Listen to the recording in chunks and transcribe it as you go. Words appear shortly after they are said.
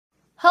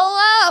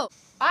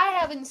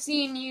haven't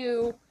seen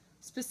you,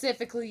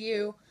 specifically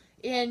you,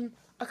 in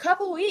a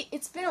couple weeks.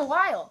 It's been a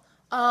while.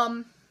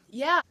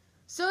 Yeah.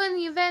 So in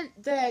the event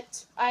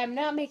that I am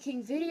not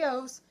making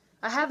videos,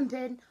 I haven't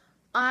been,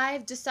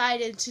 I've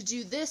decided to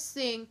do this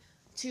thing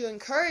to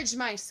encourage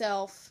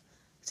myself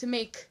to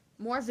make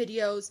more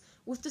videos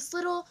with this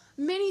little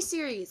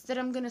mini-series that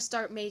I'm going to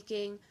start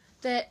making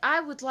that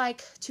I would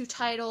like to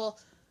title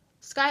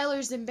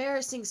Skyler's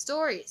Embarrassing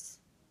Stories.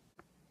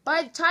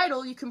 By the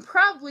title, you can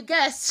probably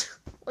guess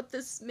what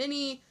this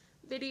mini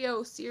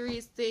video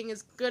series thing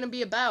is going to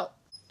be about.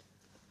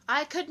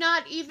 I could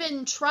not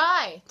even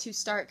try to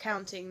start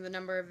counting the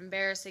number of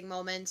embarrassing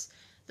moments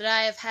that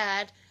I have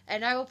had,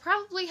 and I will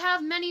probably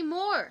have many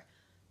more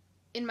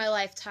in my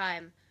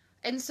lifetime.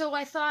 And so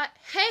I thought,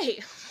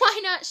 hey, why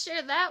not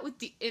share that with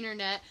the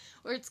internet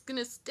where it's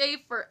gonna stay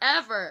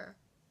forever?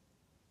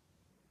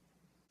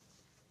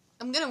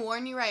 I'm gonna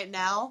warn you right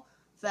now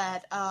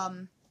that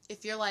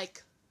if you're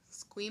like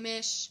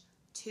squeamish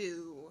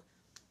to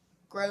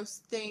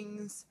gross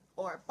things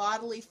or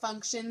bodily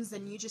functions,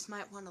 then you just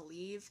might want to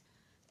leave.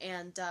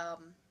 And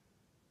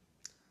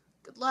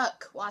good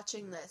luck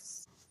watching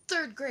this.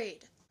 3rd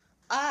grade.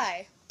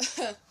 I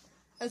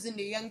was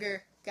into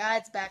younger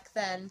guys back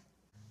then.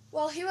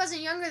 Well, he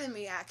wasn't younger than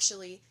me,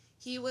 actually.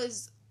 We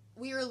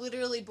were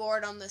literally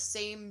born on the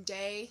same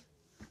day,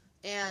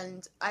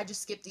 and I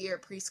just skipped a year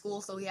at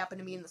preschool, so he happened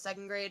to be in the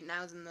 2nd grade, and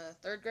I was in the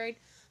 3rd grade.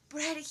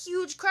 But I had a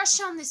huge crush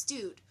on this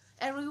dude,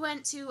 and we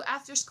went to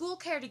after-school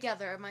care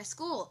together at my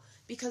school,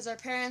 because our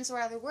parents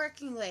were either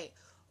working late,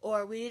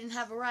 or we didn't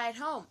have a ride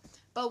home,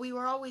 but we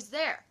were always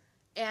there.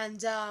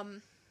 And,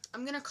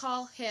 I'm gonna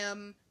call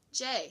him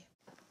Jay.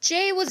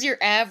 Jay was your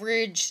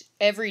average,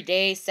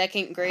 everyday,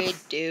 2nd grade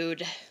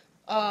dude.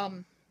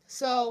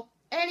 So,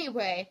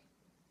 anyway,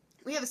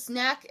 we have a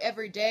snack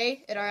every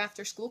day at our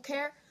after-school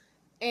care,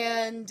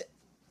 and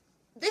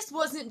this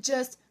wasn't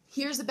just,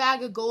 here's a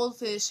bag of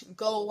goldfish,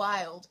 go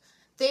wild.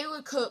 They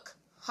would cook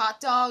hot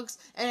dogs,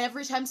 and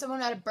every time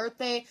someone had a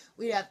birthday,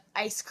 we'd have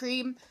ice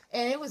cream,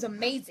 and it was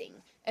amazing.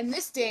 And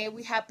this day,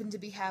 we happened to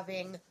be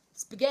having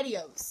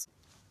Spaghettios.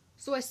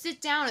 So I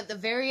sit down at the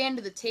very end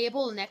of the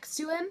table next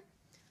to him,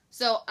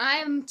 so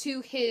I'm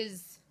to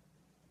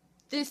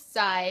this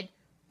side,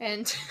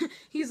 and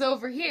he's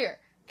over here,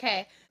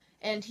 okay?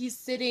 And he's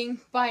sitting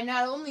by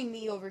not only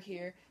me over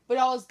here, but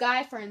all his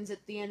guy friends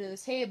at the end of the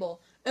table.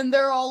 And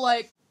they're all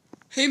like,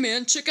 hey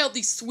man, check out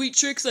these sweet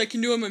tricks I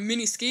can do on my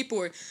mini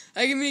skateboard.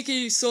 I can make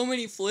you so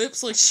many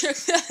flips, like check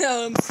that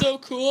out, I'm so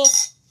cool.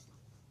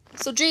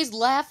 So Jay's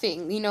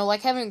laughing, you know,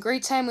 like having a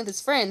great time with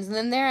his friends, and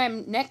then there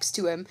I'm next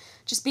to him,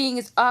 just being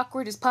as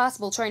awkward as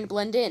possible, trying to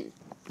blend in.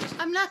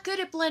 I'm not good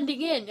at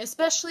blending in,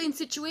 especially in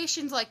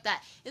situations like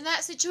that. In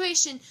that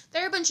situation,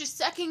 there are a bunch of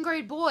 2nd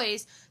grade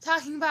boys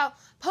talking about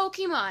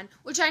Pokemon,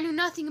 which I knew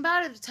nothing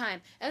about at the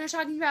time, and they're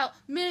talking about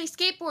mini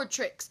skateboard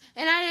tricks,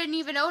 and I didn't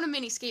even own a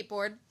mini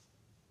skateboard.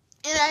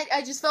 And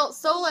I just felt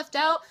so left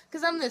out,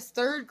 because I'm this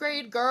 3rd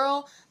grade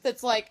girl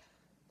that's like,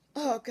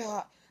 oh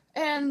god.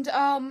 And,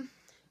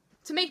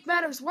 to make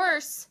matters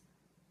worse,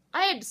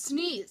 I had to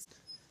sneeze.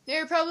 They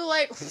were probably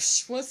like,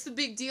 what's the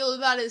big deal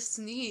about a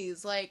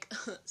sneeze? Like,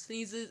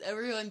 sneezes,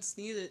 everyone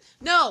sneezes.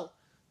 No!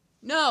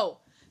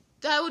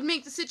 That would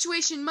make the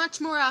situation much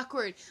more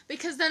awkward,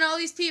 because then all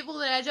these people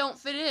that I don't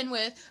fit in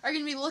with are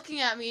going to be looking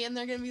at me, and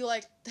they're going to be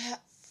like,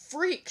 that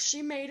freak,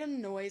 she made a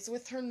noise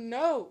with her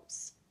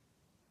nose.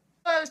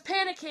 I was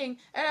panicking,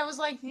 and I was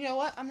like, you know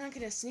what, I'm not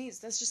going to sneeze.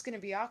 That's just going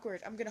to be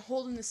awkward. I'm going to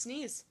hold in the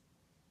sneeze.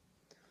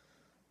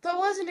 That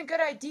wasn't a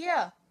good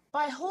idea.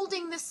 By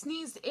holding the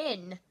sneeze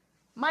in,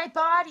 my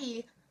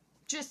body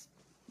just,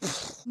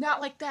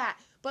 not like that,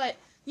 but,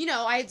 you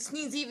know, I had to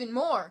sneeze even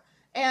more.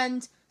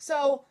 And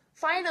so,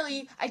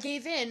 finally, I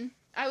gave in.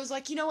 I was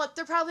like, you know what,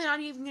 they're probably not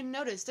even going to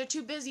notice. They're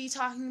too busy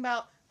talking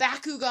about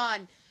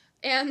Bakugan.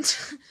 And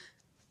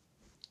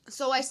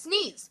so I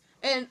sneeze.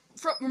 And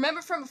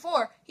remember from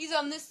before, he's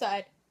on this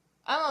side,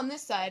 I'm on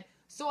this side.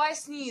 So I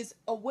sneeze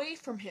away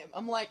from him.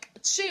 I'm like,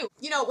 achoo.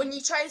 You know, when you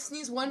try to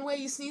sneeze one way,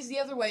 you sneeze the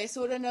other way,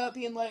 so it ended up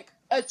being like,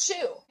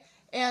 achoo.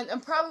 And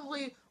I'm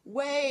probably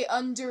way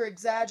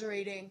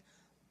under-exaggerating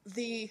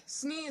the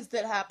sneeze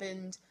that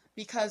happened,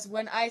 because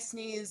when I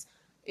sneeze,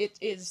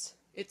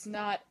 it's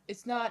not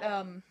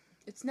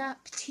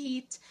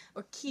petite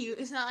or cute.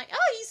 It's not like,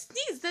 oh, you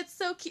sneeze, that's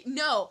so cute.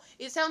 No,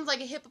 it sounds like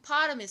a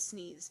hippopotamus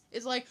sneeze.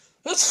 It's like,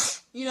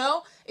 you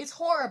know, it's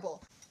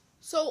horrible.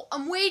 So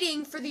I'm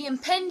waiting for the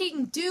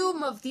impending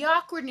doom of the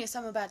awkwardness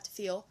I'm about to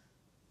feel,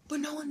 but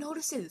no one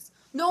notices.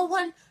 No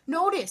one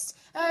noticed.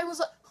 And I was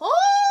like,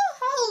 oh,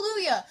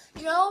 hallelujah.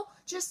 You know,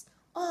 just,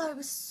 oh, I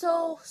was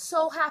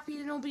so happy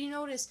that nobody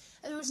noticed.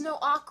 And there was no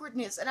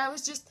awkwardness. And I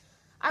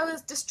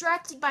was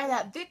distracted by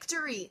that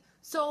victory.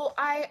 So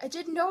I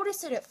didn't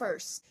notice it at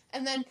first.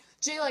 And then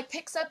Jay, like,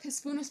 picks up his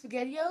spoon of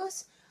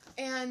Spaghettios,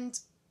 and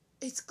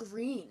it's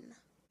green.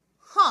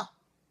 Huh.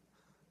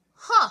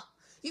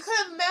 You could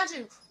have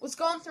imagined what's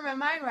going through my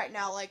mind right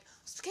now. Like,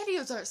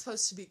 Spaghettios aren't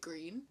supposed to be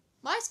green.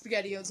 My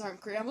Spaghettios aren't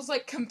green. I was,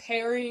 like,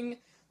 comparing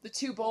the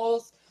two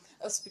bowls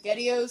of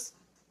Spaghettios,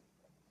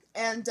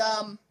 And,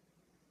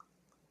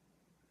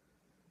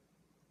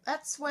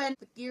 that's when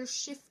the gears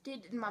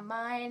shifted in my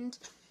mind.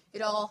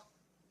 It all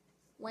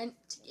went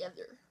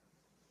together.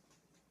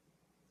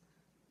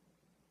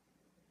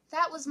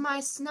 That was my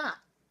snot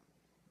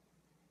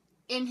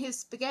in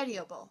his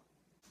Spaghettio bowl.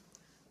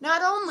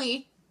 Not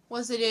only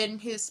was it in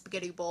his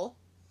spaghetti bowl,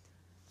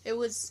 it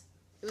was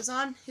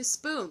on his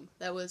spoon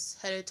that was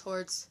headed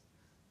towards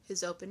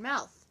his open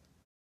mouth.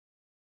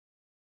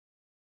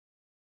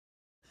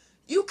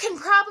 You can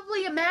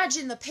probably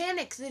imagine the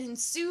panic that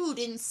ensued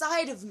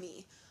inside of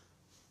me.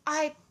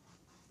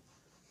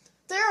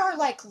 There are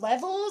like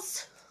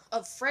levels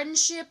of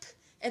friendship,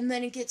 and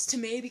then it gets to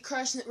maybe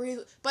crushing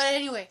it. But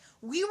anyway,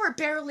 we were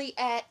barely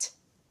at,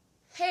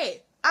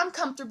 hey, I'm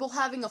comfortable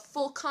having a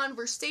full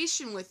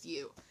conversation with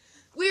you.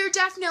 We're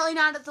definitely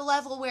not at the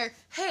level where,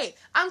 hey,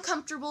 I'm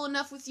comfortable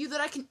enough with you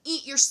that I can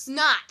eat your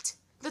snot.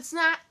 That's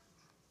not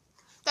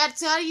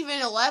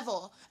even a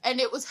level, and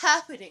it was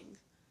happening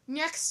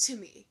next to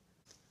me.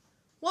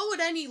 What would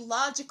any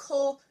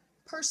logical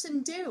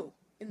person do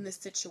in this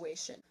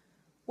situation?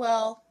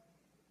 Well,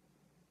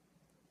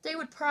 they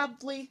would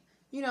probably,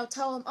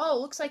 tell him, oh,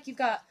 looks like you've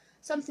got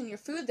something in your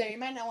food there. You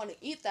might not want to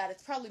eat that.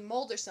 It's probably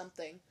mold or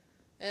something.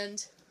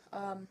 And,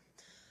 I'm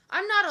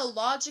not a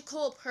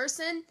logical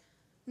person,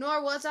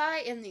 nor was I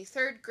in the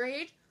 3rd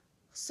grade.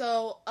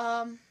 So,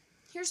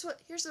 here's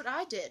what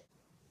I did.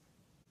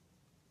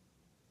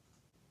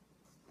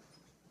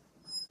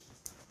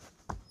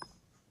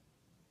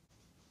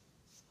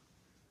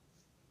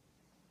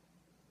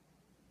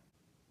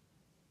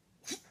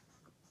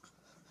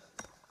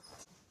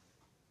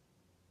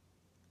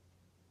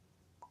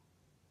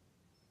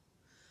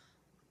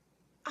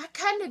 I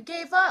kind of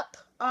gave up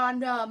on,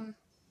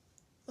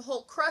 the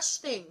whole crush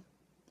thing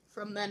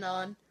from then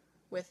on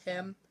with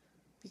him,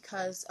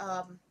 because,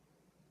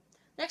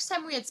 next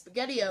time we had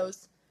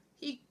Spaghettios,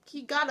 he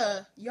got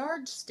a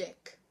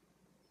yardstick.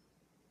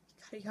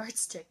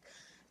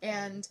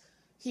 And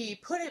he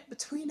put it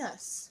between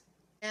us.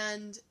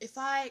 And if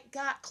I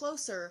got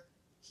closer,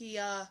 he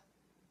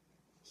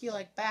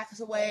like backs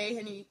away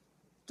and he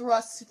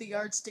thrusts the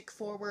yardstick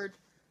forward.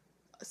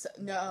 So,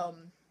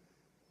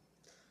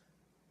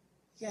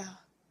 yeah.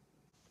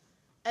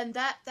 And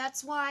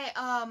that's why,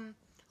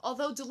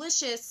 although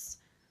delicious,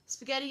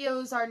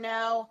 Spaghettios are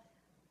now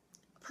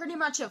pretty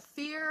much a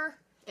fear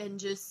and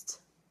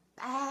just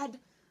bad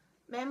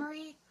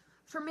memory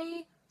for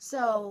me.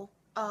 So,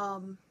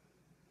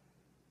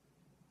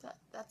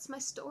 that's my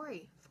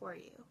story for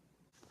you.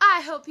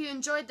 I hope you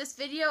enjoyed this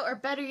video, or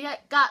better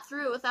yet, got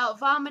through it without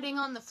vomiting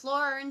on the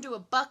floor or into a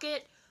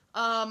bucket.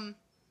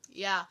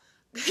 Yeah.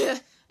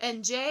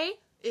 And Jay,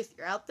 if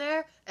you're out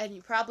there, and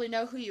you probably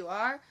know who you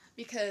are,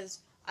 because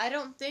I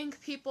don't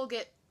think people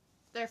get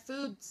their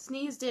food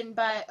sneezed in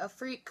by a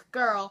freak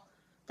girl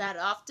that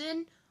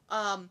often.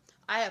 I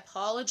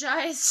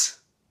apologize.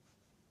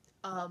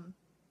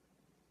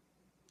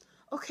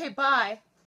 Okay, bye.